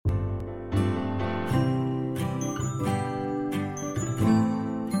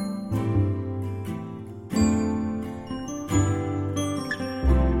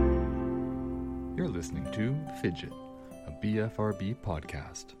Fidget, a BFRB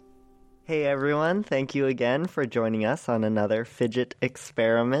podcast. Hey everyone, thank you again for joining us on another Fidget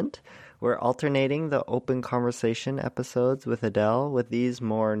experiment. We're alternating the open conversation episodes with Adele with these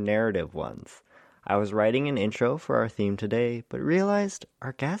more narrative ones. I was writing an intro for our theme today, but realized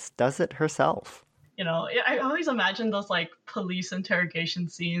our guest does it herself. You know, I always imagine those like police interrogation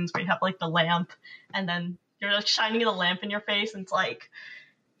scenes where you have like the lamp and then you're like shining the lamp in your face and it's like,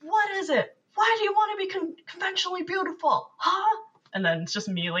 what is it? Why do you want to be conventionally beautiful? Huh? And then it's just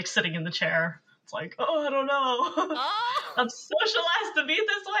me like sitting in the chair. It's like, oh, I don't know. I'm socialized to be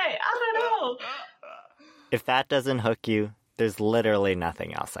this way. I don't know. If that doesn't hook you, there's literally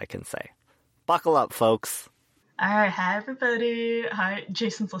nothing else I can say. Buckle up, folks. All right, hi everybody. Hi,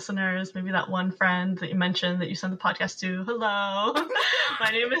 Jason's listeners. Maybe that one friend that you mentioned that you sent the podcast to. Hello,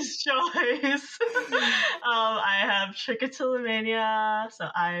 my name is Joyce. I have trichotillomania, so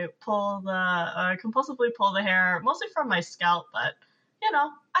I compulsively pull the hair, mostly from my scalp. But you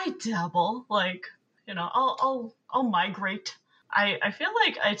know, I dabble. Like, you know, I'll migrate. I feel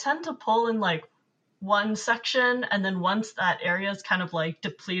like I tend to pull in like one section, and then once that area is kind of like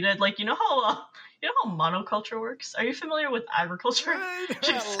depleted, like you know how monoculture works? Are you familiar with agriculture?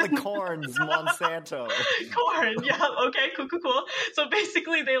 The corns, Monsanto. Corn, yeah, okay, cool. So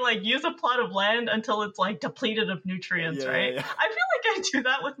basically they like use a plot of land until it's like depleted of nutrients, right? Yeah. I feel like I do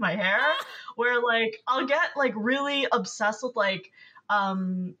that with my hair, where like I'll get like really obsessed with like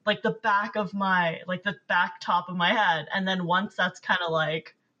the back of the back top of my head, and then once that's kind of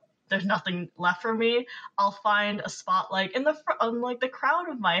like there's nothing left for me, I'll find a spot like in the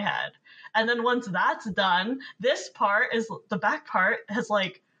crown of my head. And then once that's done, the back part has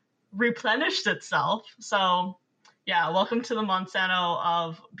like replenished itself. So yeah, welcome to the Monsanto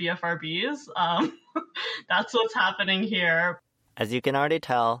of BFRBs. That's what's happening here. As you can already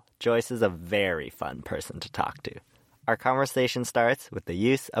tell, Joyce is a very fun person to talk to. Our conversation starts with the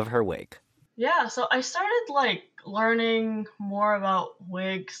use of her wig. Yeah, so I started like learning more about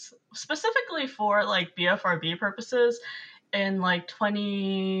wigs specifically for like BFRB purposes in like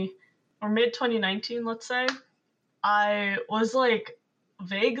mid 2019, let's say. I was like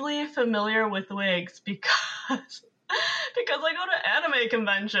vaguely familiar with wigs because I go to anime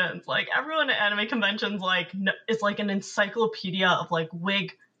conventions. Like everyone at anime conventions like is like an encyclopedia of like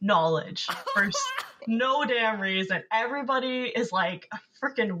wig knowledge for no damn reason. Everybody is like a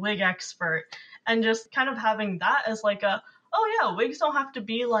freaking wig expert, and just kind of having that as like wigs don't have to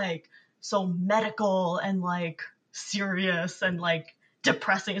be like so medical and like serious and like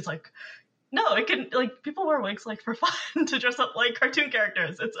depressing. It's like, no, it can, like, people wear wigs like for fun to dress up like cartoon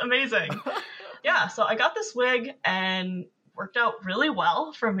characters. It's amazing. Yeah, so I got this wig and worked out really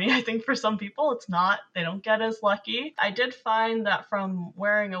well for me. I think for some people they don't get as lucky. I did find that from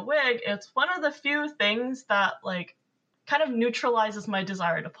wearing a wig, it's one of the few things that like kind of neutralizes my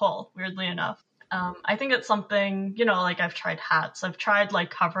desire to pull, weirdly enough. I think it's something, you know, like I've tried hats, I've tried like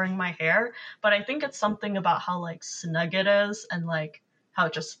covering my hair, but I think it's something about how like snug it is and like how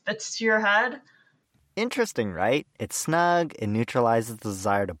it just fits to your head. Interesting, right? It's snug, it neutralizes the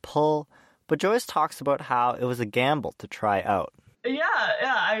desire to pull, but Joyce talks about how it was a gamble to try out.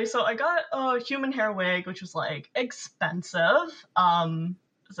 Yeah. So I got a human hair wig, which was like expensive.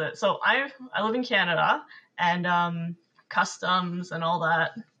 So I live in Canada, and customs and all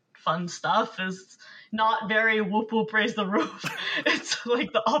that fun stuff is not very whoop whoop raise the roof. It's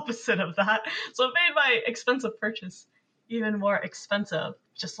like the opposite of that. So it made my expensive purchase even more expensive,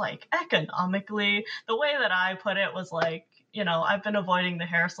 just like economically. The way that I put it was like, you know, I've been avoiding the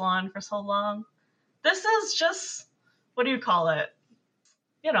hair salon for so long. This is just, what do you call it?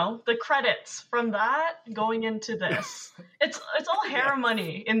 You know, the credits from that going into this. It's all hair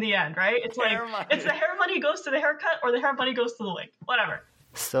money in the end, right? It's like, it's the hair money goes to the haircut or the hair money goes to the wig, whatever.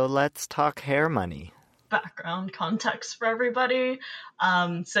 So let's talk hair money. Background context for everybody.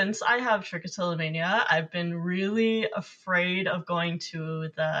 Since I have trichotillomania, I've been really afraid of going to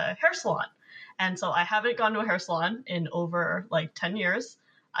the hair salon. And so I haven't gone to a hair salon in over like 10 years.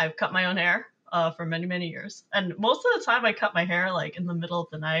 I've cut my own hair for many, many years. And most of the time I cut my hair like in the middle of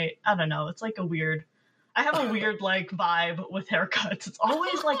the night. I don't know. It's like I have a weird like vibe with haircuts. It's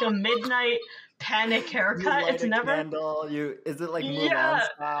always like a midnight panic haircut. It's never. Candle. Is it like Mulan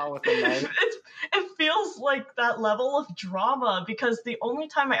style with a knife? It feels like that level of drama because the only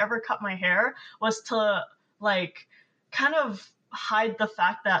time I ever cut my hair was to like kind of hide the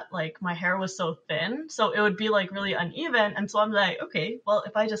fact that like my hair was so thin, so it would be like really uneven. And so I'm like, okay, well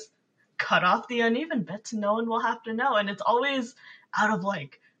if I just cut off the uneven bits, no one will have to know. And it's always out of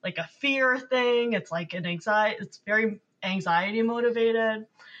like a fear thing. It's like an anxiety. It's very anxiety motivated.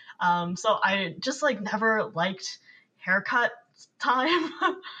 So I just like never liked haircut time.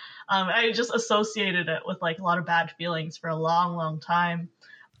 I just associated it with like a lot of bad feelings for a long, long time.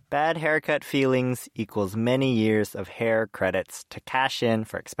 Bad haircut feelings equals many years of hair credits to cash in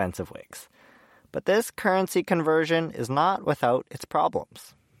for expensive wigs. But this currency conversion is not without its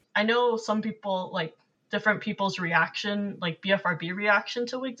problems. I know some people, like different people's reaction, like BFRB reaction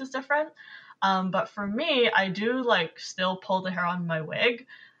to wigs is different. But for me, I do like still pull the hair on my wig.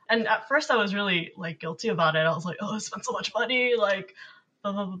 And at first I was really like guilty about it. I was like, oh, I spent so much money, like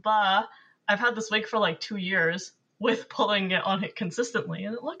blah, blah, blah, blah. I've had this wig for like 2 years with pulling it on it consistently,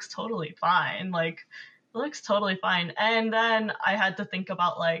 and it looks totally fine. Like, it looks totally fine. And then I had to think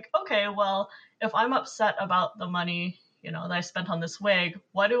about like, okay, well, if I'm upset about the money, that I spent on this wig,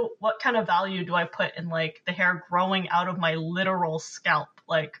 what kind of value do I put in like the hair growing out of my literal scalp?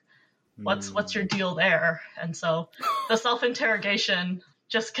 Like, what's your deal there? And so the self-interrogation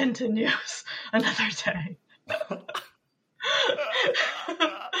just continues another day.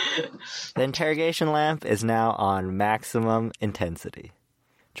 The interrogation lamp is now on maximum intensity.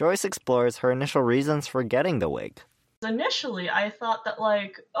 Joyce explores her initial reasons for getting the wig. Initially, I thought that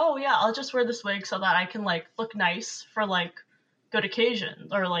like, oh yeah, I'll just wear this wig so that I can like look nice for like good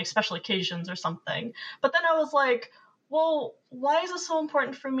occasions or like special occasions or something. But then I was like, well, why is it so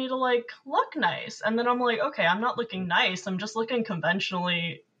important for me to like look nice? And then I'm like, okay, I'm not looking nice. I'm just looking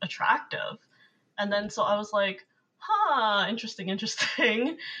conventionally attractive. And then so I was like,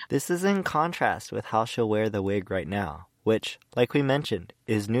 interesting. This is in contrast with how she'll wear the wig right now, which, like we mentioned,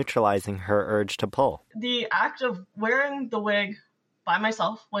 is neutralizing her urge to pull. The act of wearing the wig by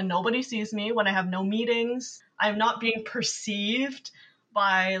myself when nobody sees me, when I have no meetings, I'm not being perceived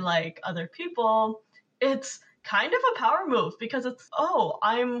by like other people, it's kind of a power move because it's, oh,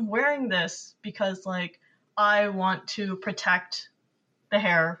 I'm wearing this because like I want to protect the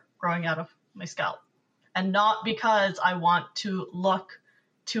hair growing out of my scalp and not because I want to look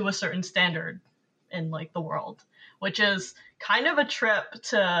to a certain standard in like the world, which is kind of a trip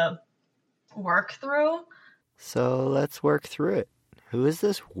to work through. So let's work through it. Who is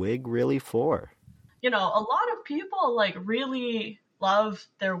this wig really for? A lot of people like really love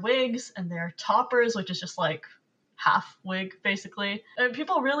their wigs and their toppers, which is just like half wig basically. And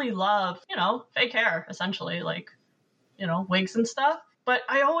people really love, fake hair essentially, like, wigs and stuff. But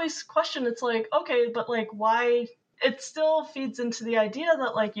I always question, it's like, okay, but like why? It still feeds into the idea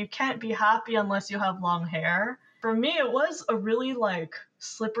that like you can't be happy unless you have long hair. For me, it was a really like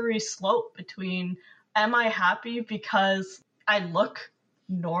slippery slope between, am I happy because I look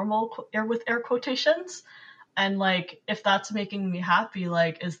normal with air quotations? And like, if that's making me happy,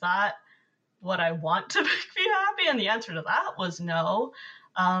 like, is that what I want to make me happy? And the answer to that was no.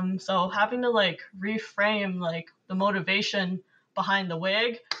 So having to like reframe like the motivation behind the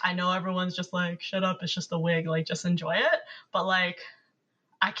wig. I know everyone's just like, shut up, it's just a wig, like just enjoy it. But like,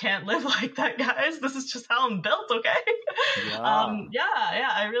 I can't live like that, guys. This is just how I'm built, okay? Yeah.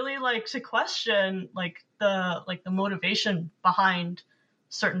 I really like to question like the motivation behind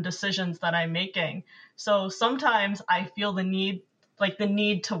certain decisions that I'm making. So sometimes I feel the need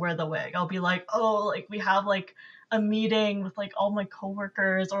to wear the wig. I'll be like, oh, like we have like a meeting with like all my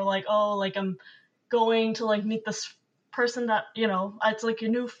coworkers, or like, oh, like I'm going to like meet this person that, it's like a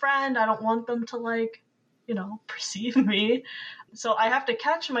new friend. I don't want them to like, perceive me. So I have to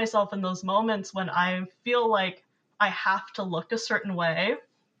catch myself in those moments when I feel like I have to look a certain way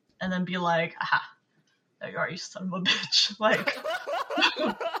and then be like, aha, there you are, you son of a bitch. Like,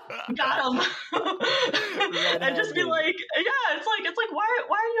 got him. And just be like, yeah, it's like, why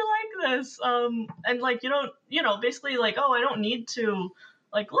are you like this? And like, you don't, basically like, oh, I don't need to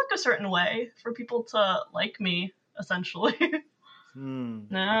like look a certain way for people to like me, essentially.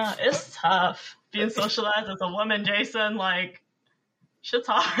 Nah, it's tough being socialized as a woman, Jason. Like, shit's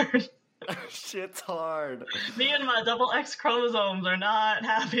hard. Shit's hard. Me and my double X chromosomes are not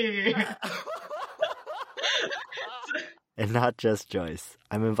happy. And not just Joyce.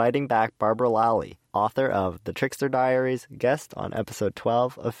 I'm inviting back Barbara Lally, author of The Trickster Diaries, guest on episode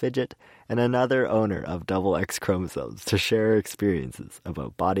 12 of Fidget, and another owner of double X chromosomes, to share her experiences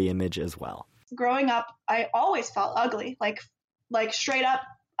about body image as well. Growing up, I always felt ugly, like straight up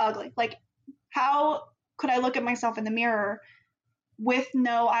ugly. Like, how could I look at myself in the mirror with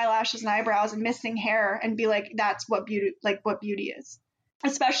no eyelashes and eyebrows and missing hair and be like, that's what beauty is?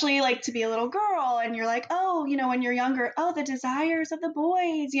 Especially like to be a little girl and you're like, oh, when you're younger, oh, the desires of the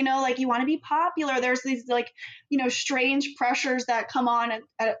boys, like you want to be popular. There's these like, strange pressures that come on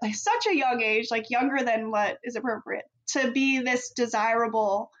at like such a young age, like younger than what is appropriate, to be this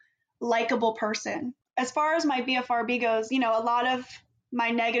desirable, likable person. As far as my BFRB goes, a lot of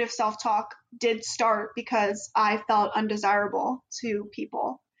my negative self-talk did start because I felt undesirable to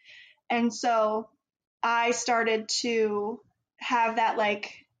people. And so I started to have that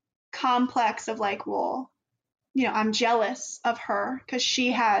like complex of like, well, you know, I'm jealous of her because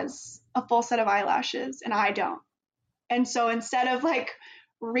she has a full set of eyelashes and I don't. And so instead of like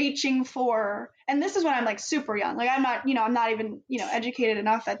reaching for, and this is when I'm like super young, like I'm not even, educated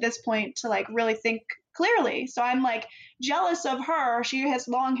enough at this point to like really think clearly. So I'm like jealous of her. She has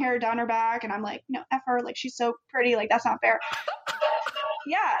long hair down her back and I'm like, F her, like she's so pretty, like that's not fair.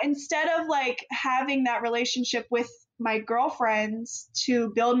 Yeah, instead of like having that relationship with my girlfriends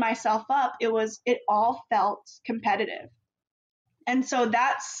to build myself up, it all felt competitive. And so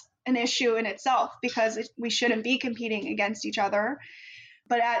that's an issue in itself because we shouldn't be competing against each other.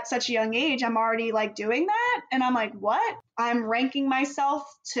 But at such a young age, I'm already like doing that. And I'm like, what? I'm ranking myself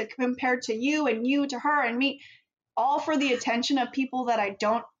to compare to you to her and me, all for the attention of people that I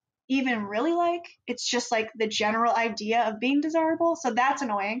don't even really like. It's just like the general idea of being desirable. So that's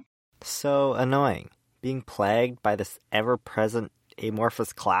annoying. So annoying. Being plagued by this ever-present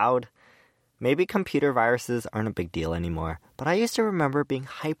amorphous cloud. Maybe computer viruses aren't a big deal anymore, but I used to remember being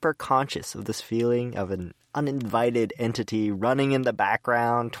hyper-conscious of this feeling of an uninvited entity running in the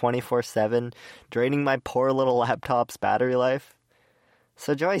background 24/7, draining my poor little laptop's battery life.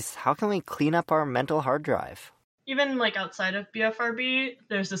 So Joyce, how can we clean up our mental hard drive? Even like outside of BFRB,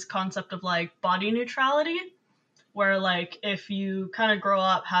 there's this concept of like body neutrality, where like if you kind of grow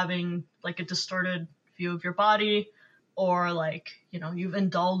up having like a distorted view of your body, or like, you've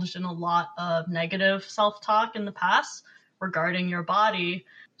indulged in a lot of negative self-talk in the past regarding your body,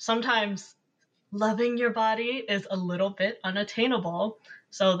 sometimes loving your body is a little bit unattainable.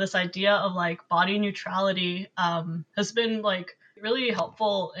 So this idea of like body neutrality has been like really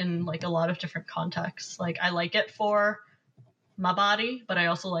helpful in like a lot of different contexts. Like I like it for my body, but I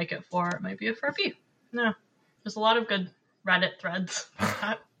also like it for my BFRB. Yeah, there's a lot of good Reddit threads for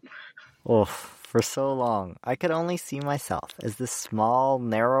that. Oof. For so long, I could only see myself as this small,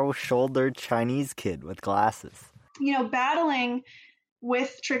 narrow-shouldered Chinese kid with glasses. Battling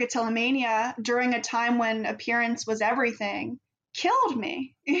with trichotillomania during a time when appearance was everything killed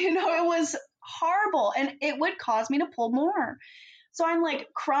me. It was horrible, and it would cause me to pull more. So I'm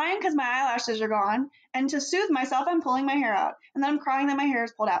like crying because my eyelashes are gone, and to soothe myself, I'm pulling my hair out, and then I'm crying that my hair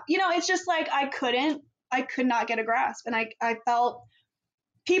is pulled out. It's just like I could not get a grasp, and I felt.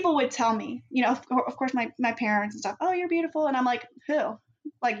 People would tell me, of course, my parents and stuff, oh, you're beautiful. And I'm like, who?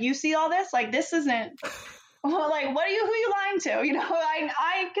 Like, you see all this? Like, this isn't, like, who are you lying to?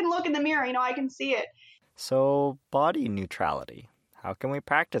 I can look in the mirror, I can see it. So, body neutrality, how can we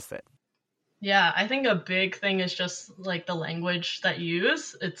practice it? Yeah, I think a big thing is just, like, the language that you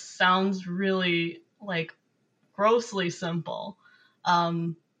use. It sounds really, like, grossly simple.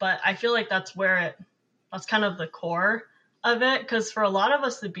 But I feel like that's kind of the core of it, because for a lot of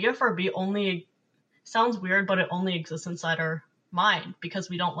us, the BFRB only sounds weird, but it only exists inside our mind because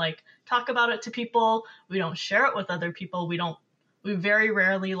we don't like talk about it to people. We don't share it with other people. We very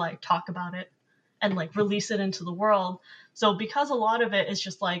rarely like talk about it and like release it into the world. So because a lot of it is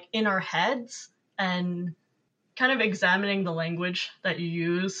just like in our heads, and kind of examining the language that you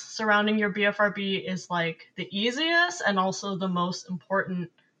use surrounding your BFRB is like the easiest and also the most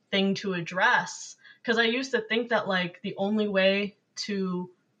important thing to address. Because I used to think that like the only way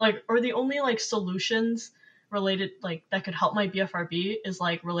to like, or the only like solutions related like that could help my BFRB is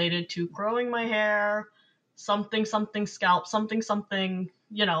like related to growing my hair, something scalp, something,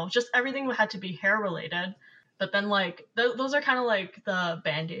 just everything had to be hair related. But then like those are kind of like the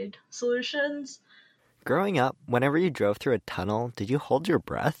Band-Aid solutions. Growing up, whenever you drove through a tunnel, did you hold your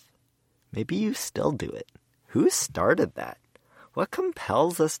breath? Maybe you still do it. Who started that? What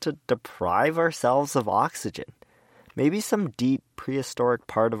compels us to deprive ourselves of oxygen? Maybe some deep prehistoric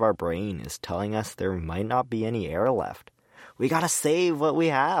part of our brain is telling us there might not be any air left. We gotta save what we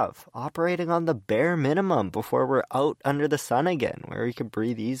have, operating on the bare minimum before we're out under the sun again, where we can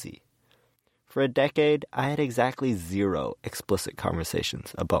breathe easy. For a decade, I had exactly 0 explicit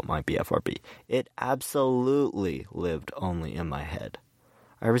conversations about my BFRB. It absolutely lived only in my head.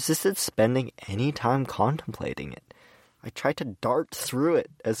 I resisted spending any time contemplating it. I tried to dart through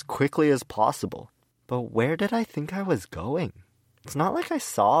it as quickly as possible. But where did I think I was going? It's not like I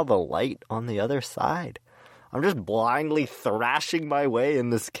saw the light on the other side. I'm just blindly thrashing my way in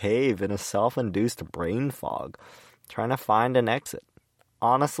this cave in a self-induced brain fog, trying to find an exit.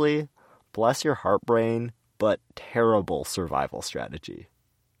 Honestly, bless your heart brain, but terrible survival strategy.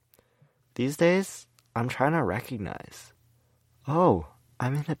 These days, I'm trying to recognize, oh,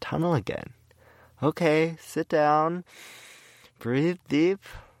 I'm in a tunnel again. Okay, sit down. Breathe deep.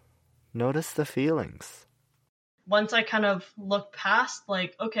 Notice the feelings. Once I kind of look past,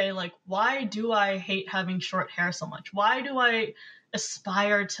 like, okay, like, why do I hate having short hair so much? Why do I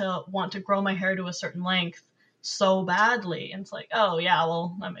aspire to want to grow my hair to a certain length so badly? And it's like, oh, yeah,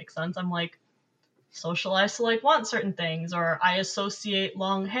 well, that makes sense. I'm like socialized to like want certain things, or I associate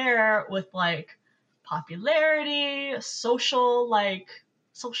long hair with like popularity, social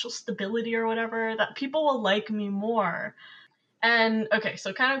stability or whatever, that people will like me more. And okay,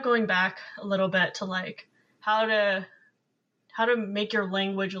 so kind of going back a little bit to like how to make your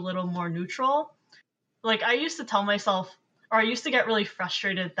language a little more neutral. Like I used to tell myself, or I used to get really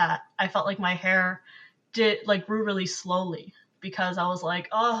frustrated that I felt like my hair grew really slowly, because I was like,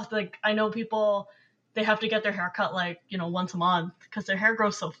 oh, like I know people, they have to get their hair cut like, once a month because their hair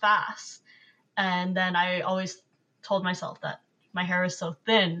grows so fast. And then I always told myself that my hair is so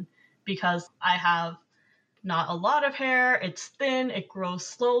thin because I have not a lot of hair. It's thin. It grows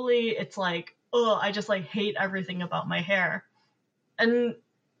slowly. It's like, oh, I just like hate everything about my hair. And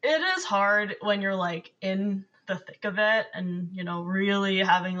it is hard when you're like in the thick of it and, really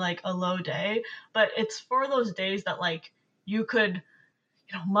having like a low day. But it's for those days that like you could,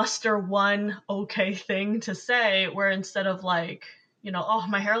 muster one okay thing to say, where instead of like, oh,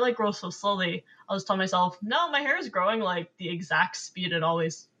 my hair like grows so slowly, I'll just tell myself, no, my hair is growing like the exact speed it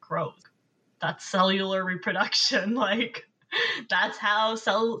always grows. That's cellular reproduction. Like that's how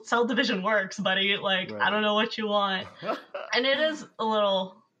cell division works, buddy. Like, right. I don't know what you want. And it is a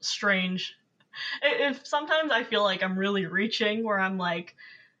little strange. If sometimes I feel like I'm really reaching, where I'm like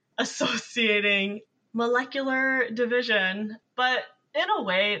associating molecular division, but in a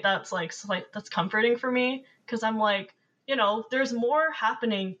way that's like that's comforting for me, because I'm like, there's more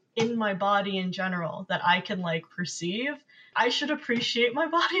happening in my body in general that I can like perceive. I should appreciate my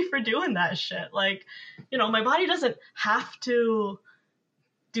body for doing that shit. Like, my body doesn't have to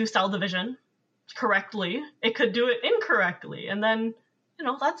do cell division correctly. It could do it incorrectly. And then,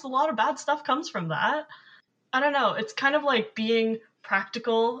 that's a lot of bad stuff comes from that. I don't know. It's kind of like being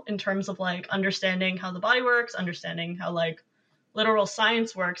practical in terms of like understanding how the body works, understanding how like literal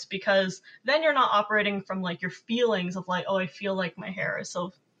science works, because then you're not operating from like your feelings of like, oh, I feel like my hair is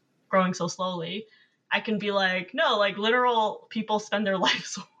so growing so slowly. I can be like, no, like literal people spend their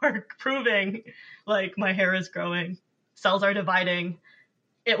life's work proving like my hair is growing, cells are dividing,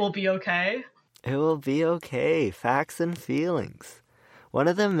 it will be okay. It will be okay. Facts and feelings. One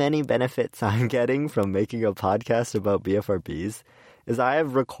of the many benefits I'm getting from making a podcast about BFRBs is I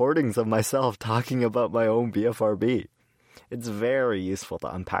have recordings of myself talking about my own BFRB. It's very useful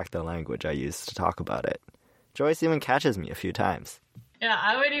to unpack the language I use to talk about it. Joyce even catches me a few times. Yeah,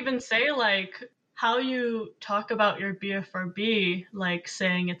 I would even say like how you talk about your BFRB, like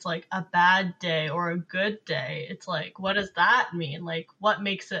saying it's like a bad day or a good day. It's like, what does that mean? Like, what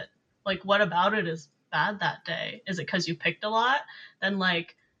makes it, like, what about it is bad that day? Is it because you picked a lot? Then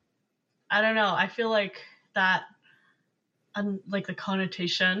like, I don't know. I feel like that, like the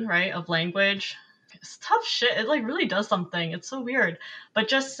connotation, right, of language, it's tough shit. It like really does something. It's so weird. But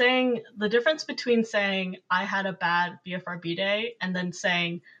just saying the difference between saying I had a bad BFRB day and then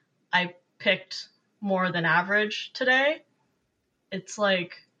saying I picked more than average today, it's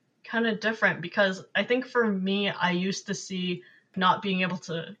like kind of different, because I think for me, I used to see not being able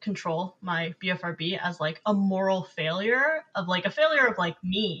to control my BFRB as like a moral failure, of like a failure of like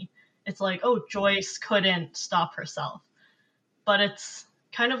me. It's like, oh, Joyce couldn't stop herself. But it's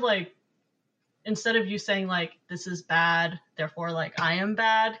kind of like, instead of you saying like, this is bad, therefore like I am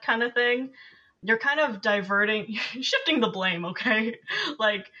bad kind of thing, you're kind of diverting, shifting the blame, okay?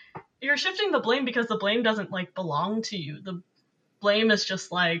 Like, you're shifting the blame because the blame doesn't like belong to you. The blame is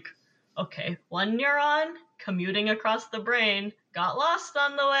just like, okay, one neuron commuting across the brain got lost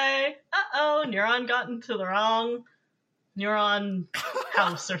on the way. Uh-oh, neuron got into the wrong neuron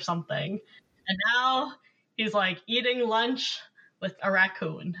house or something. And now he's like eating lunch with a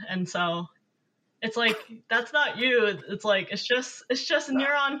raccoon. And so it's like, that's not you. It's like, it's just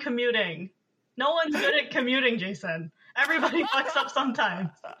neuron commuting. No one's good at commuting, Jason. Everybody fucks up sometimes.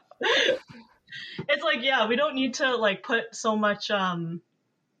 It's like, yeah, we don't need to like put so much, not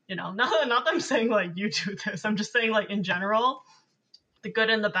that I'm saying like you do this. I'm just saying like in general, the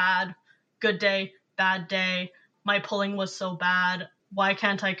good and the bad, good day, bad day. My pulling was so bad. Why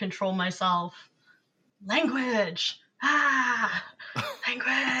can't I control myself? Language.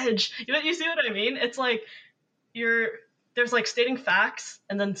 Language. You see what I mean? It's like there's like stating facts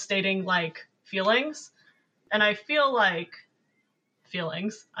and then stating like feelings. And I feel like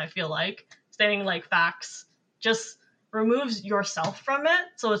stating like facts just removes yourself from it.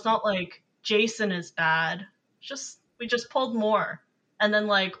 So it's not like Jason is bad. Just we just pulled more. And then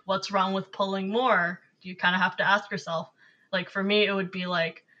like, what's wrong with pulling more? You kind of have to ask yourself. Like for me, it would be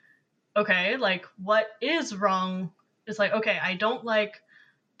like, okay, like what is wrong? It's like, okay, I don't like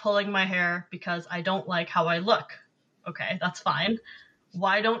pulling my hair because I don't like how I look. Okay, that's fine.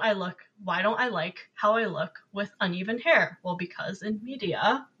 Why don't I like how I look with uneven hair? Well, because in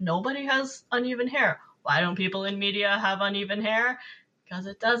media, nobody has uneven hair. Why don't people in media have uneven hair? Because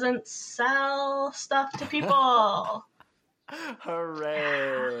it doesn't sell stuff to people.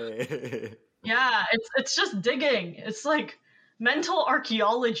 Hooray! Yeah, it's just digging. It's like mental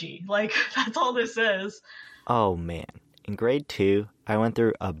archaeology. Like, that's all this is. Oh man. In grade 2, I went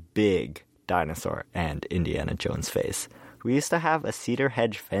through a big dinosaur and Indiana Jones phase. We used to have a cedar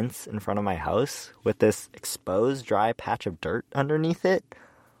hedge fence in front of my house with this exposed dry patch of dirt underneath it.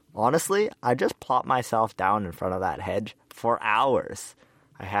 Honestly, I just plopped myself down in front of that hedge for hours.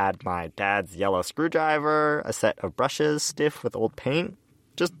 I had my dad's yellow screwdriver, a set of brushes stiff with old paint,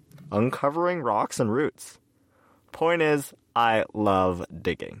 just uncovering rocks and roots. Point is, I love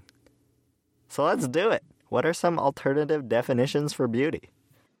digging. So let's do it. What are some alternative definitions for beauty?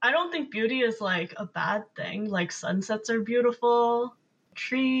 I don't think beauty is like a bad thing. Like sunsets are beautiful,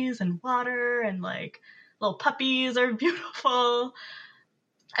 trees and water and like little puppies are beautiful.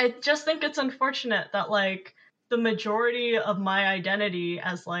 I just think it's unfortunate that like the majority of my identity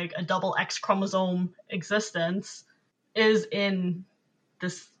as like a double X chromosome existence is in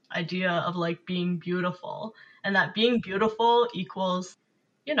this idea of like being beautiful, and that being beautiful equals,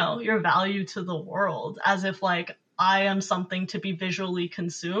 you know, your value to the world, as if like I am something to be visually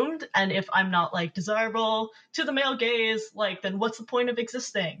consumed, and if I'm not like desirable to the male gaze, like then what's the point of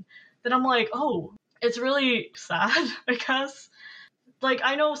existing? Then I'm like, oh, it's really sad, I guess. Like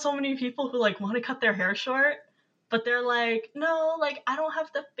I know so many people who like want to cut their hair short, but they're like, no, like I don't have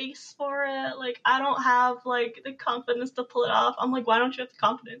the face for it, like I don't have like the confidence to pull it off. I'm like, why don't you have the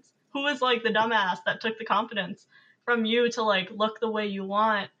confidence? Who is like the dumbass that took the confidence from you to like look the way you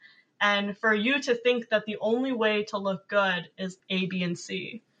want, and for you to think that the only way to look good is A, B, and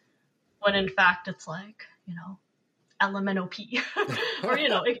C, when in fact it's like, you know, LMNOP. Or, you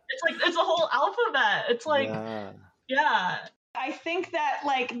know, it's like, it's a whole alphabet. It's like, yeah. I think that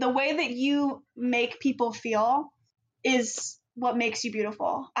like the way that you make people feel is what makes you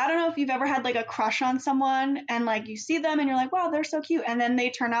beautiful. I don't know if you've ever had like a crush on someone and like you see them and you're like, wow, they're so cute. And then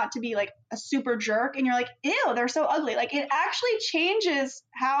they turn out to be like a super jerk and you're like, ew, they're so ugly. Like it actually changes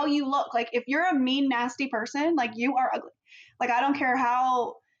how you look. Like if you're a mean, nasty person, like you are ugly. Like I don't care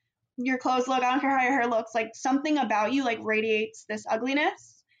how your clothes look. I don't care how your hair looks. Like something about you like radiates this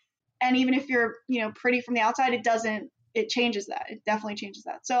ugliness. And even if you're, you know, pretty from the outside, it changes that. It definitely changes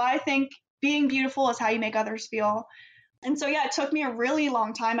that. So I think being beautiful is how you make others feel. And so, yeah, it took me a really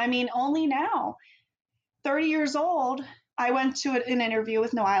long time. I mean, only now, 30 years old, I went to an interview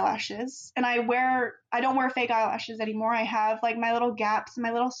with no eyelashes, and I don't wear fake eyelashes anymore. I have like my little gaps and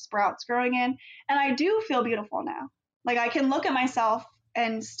my little sprouts growing in, and I do feel beautiful now. Like I can look at myself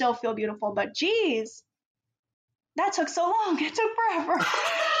and still feel beautiful, but geez, that took so long. It took forever.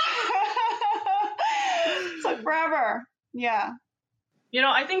 It took forever. Yeah. You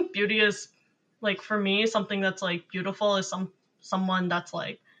know, I think beauty is, like, for me, something that's, like, beautiful is someone that's,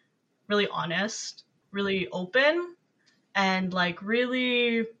 like, really honest, really open, and, like,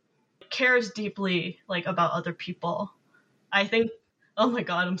 really cares deeply, like, about other people. I think, oh my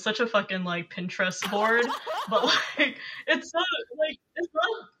god, I'm such a fucking, like, Pinterest board, but, like, it's so, like, it's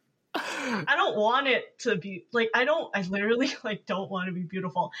not, I don't want it to be, like, I literally, like, don't want to be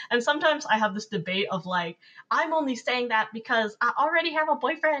beautiful. And sometimes I have this debate of, like, I'm only saying that because I already have a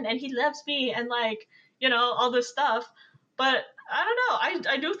boyfriend and he loves me and, like, you know, all this stuff. But I don't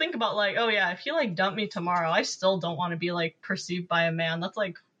know. I do think about, like, oh yeah, if he, like, dumped me tomorrow, I still don't want to be, like, perceived by a man. That's,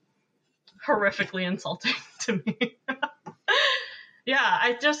 like, horrifically insulting to me. Yeah,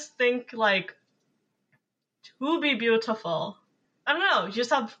 I just think, like, to be beautiful, I don't know, you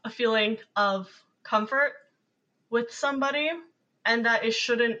just have a feeling of comfort with somebody, and that it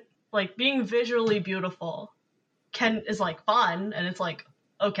shouldn't, like, being visually beautiful is, like, fun, and it's, like,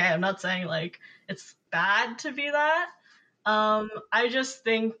 okay, I'm not saying, like, it's bad to be that. I just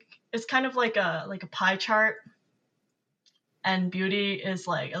think it's kind of like a pie chart, and beauty is,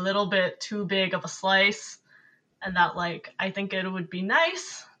 like, a little bit too big of a slice, and that, like, I think it would be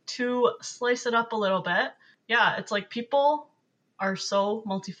nice to slice it up a little bit. Yeah, it's like people are so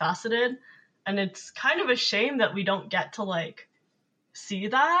multifaceted, and it's kind of a shame that we don't get to, like, see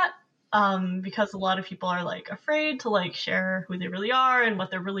that, because a lot of people are, like, afraid to, like, share who they really are and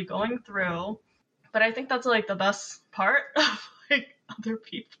what they're really going through. But I think that's, like, the best part of, like, other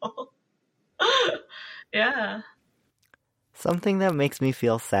people. Yeah. Something that makes me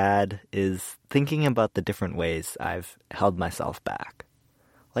feel sad is thinking about the different ways I've held myself back.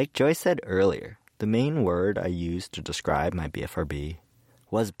 Like Joyce said earlier, the main word I used to describe my BFRB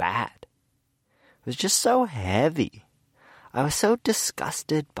was bad. It was just so heavy. I was so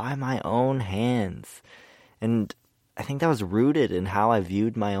disgusted by my own hands. And I think that was rooted in how I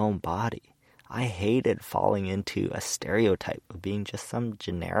viewed my own body. I hated falling into a stereotype of being just some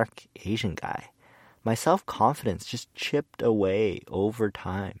generic Asian guy. My self-confidence just chipped away over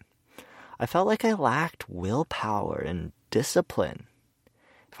time. I felt like I lacked willpower and discipline.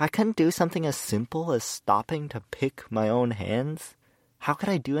 If I couldn't do something as simple as stopping to pick my own hands, how could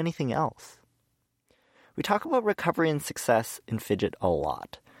I do anything else? We talk about recovery and success in Fidget a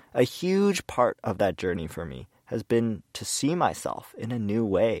lot. A huge part of that journey for me has been to see myself in a new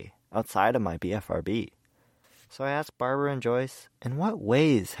way outside of my BFRB. So I asked Barbara and Joyce, in what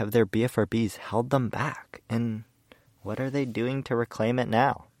ways have their BFRBs held them back? And what are they doing to reclaim it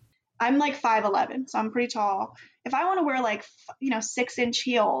now? I'm like 5'11", so I'm pretty tall. If I want to wear like, 6-inch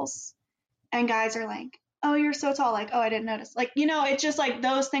heels and guys are like, oh, you're so tall. Like, oh, I didn't notice. Like, it's just like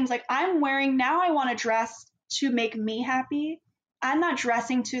those things. Like I'm wearing, now I want to dress to make me happy. I'm not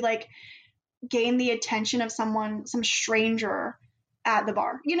dressing to like gain the attention of some stranger at the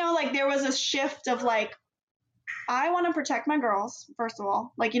bar. Like there was a shift of like, I want to protect my girls, first of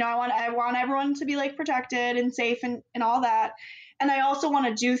all. Like, I want everyone to be like protected and safe and all that. And I also want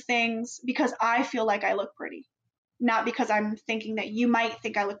to do things because I feel like I look pretty. Not because I'm thinking that you might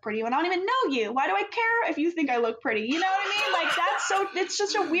think I look pretty when I don't even know you. Why do I care if you think I look pretty? You know what I mean? Like it's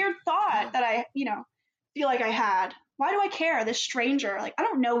just a weird thought that I, feel like I had. Why do I care? This stranger, like, I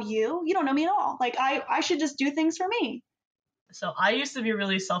don't know you. You don't know me at all. Like I should just do things for me. So I used to be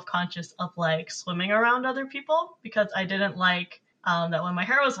really self-conscious of like swimming around other people because I didn't like that when my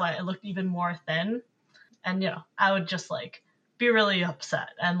hair was wet, it looked even more thin. And, I would just like be really upset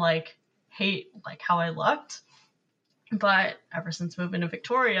and like hate like how I looked. But ever since moving to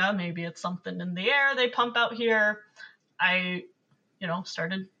Victoria, maybe it's something in the air they pump out here, I,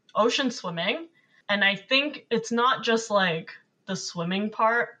 started ocean swimming. And I think it's not just like the swimming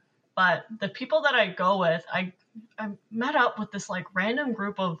part, but the people that I go with, I met up with this like random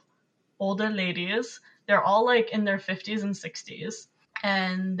group of older ladies. They're all like in their 50s and 60s.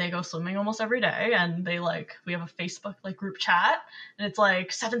 And they go swimming almost every day. And we have a Facebook like group chat. And it's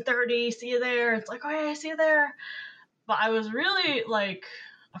like 7:30, see you there. It's like, oh yeah, see you there. But I was really like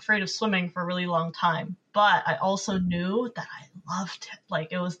afraid of swimming for a really long time. But I also knew that I loved it.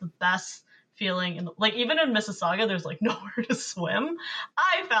 Like it was the best feeling. And like even in Mississauga, there's like nowhere to swim.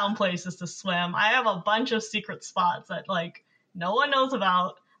 I found places to swim. I have a bunch of secret spots that like no one knows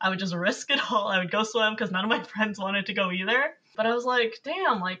about. I would just risk it all. I would go swim because none of my friends wanted to go either. But I was like,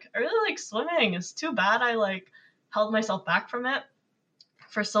 damn, like I really like swimming. It's too bad I like held myself back from it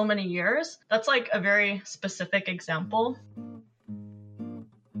for so many years. That's like a very specific example.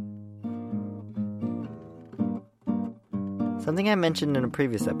 Something I mentioned in a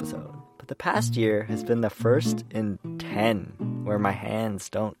previous episode, but the past year has been the first in 10 where my hands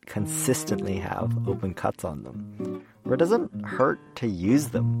don't consistently have open cuts on them, where it doesn't hurt to use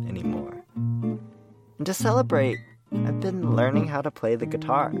them anymore. And to celebrate, I've been learning how to play the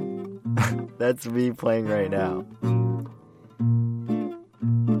guitar. That's me playing right now.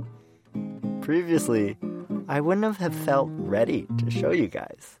 Previously, I wouldn't have felt ready to show you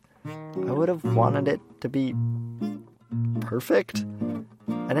guys. I would have wanted it to be perfect.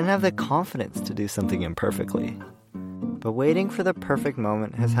 I didn't have the confidence to do something imperfectly. But waiting for the perfect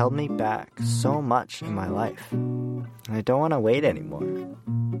moment has held me back so much in my life. And I don't want to wait anymore.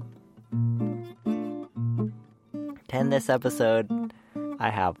 To end this episode, I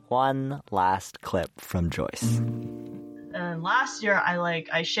have one last clip from Joyce. And last year,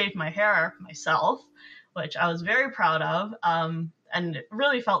 I shaved my hair myself, which I was very proud of. And it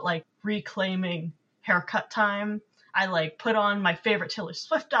really felt like reclaiming haircut time. I like put on my favorite Taylor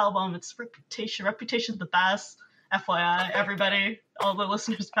Swift album. It's Reputation. Reputation's the best. FYI, everybody, all the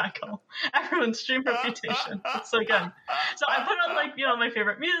listeners back home, everyone stream Reputation. It's so good. So I put on my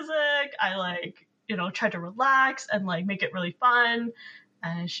favorite music. I tried to relax and make it really fun.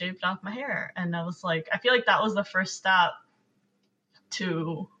 And I shaved off my hair. And I was I feel like that was the first step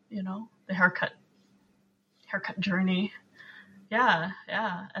to, the haircut journey. Yeah.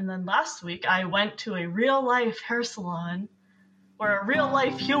 And then last week I went to a real life hair salon where a real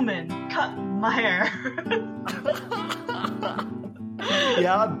life human cut my hair.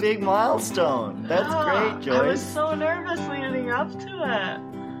 Yeah, big milestone. That's great, Joyce. I was so nervous leading up to it.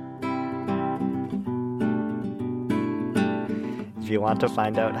 If you want to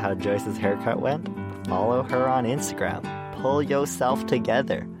find out how Joyce's haircut went, follow her on Instagram, pull yourself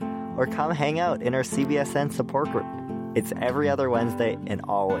together, or come hang out in our CBSN support group. It's every other Wednesday and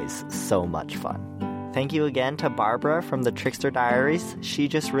always so much fun. Thank you again to Barbara from the Trickster Diaries. She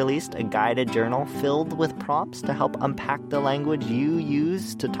just released a guided journal filled with prompts to help unpack the language you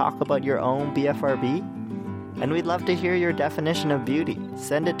use to talk about your own BFRB. And we'd love to hear your definition of beauty.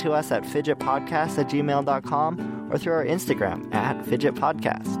 Send it to us at fidgetpodcast@gmail.com or through our Instagram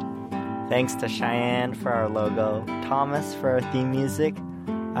 @fidgetpodcast. Thanks to Cheyenne for our logo, Thomas for our theme music.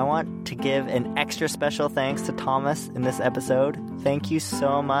 I want to give an extra special thanks to Thomas in this episode. Thank you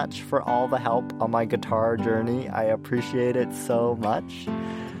so much for all the help on my guitar journey. I appreciate it so much.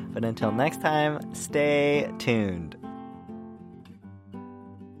 But until next time, stay tuned.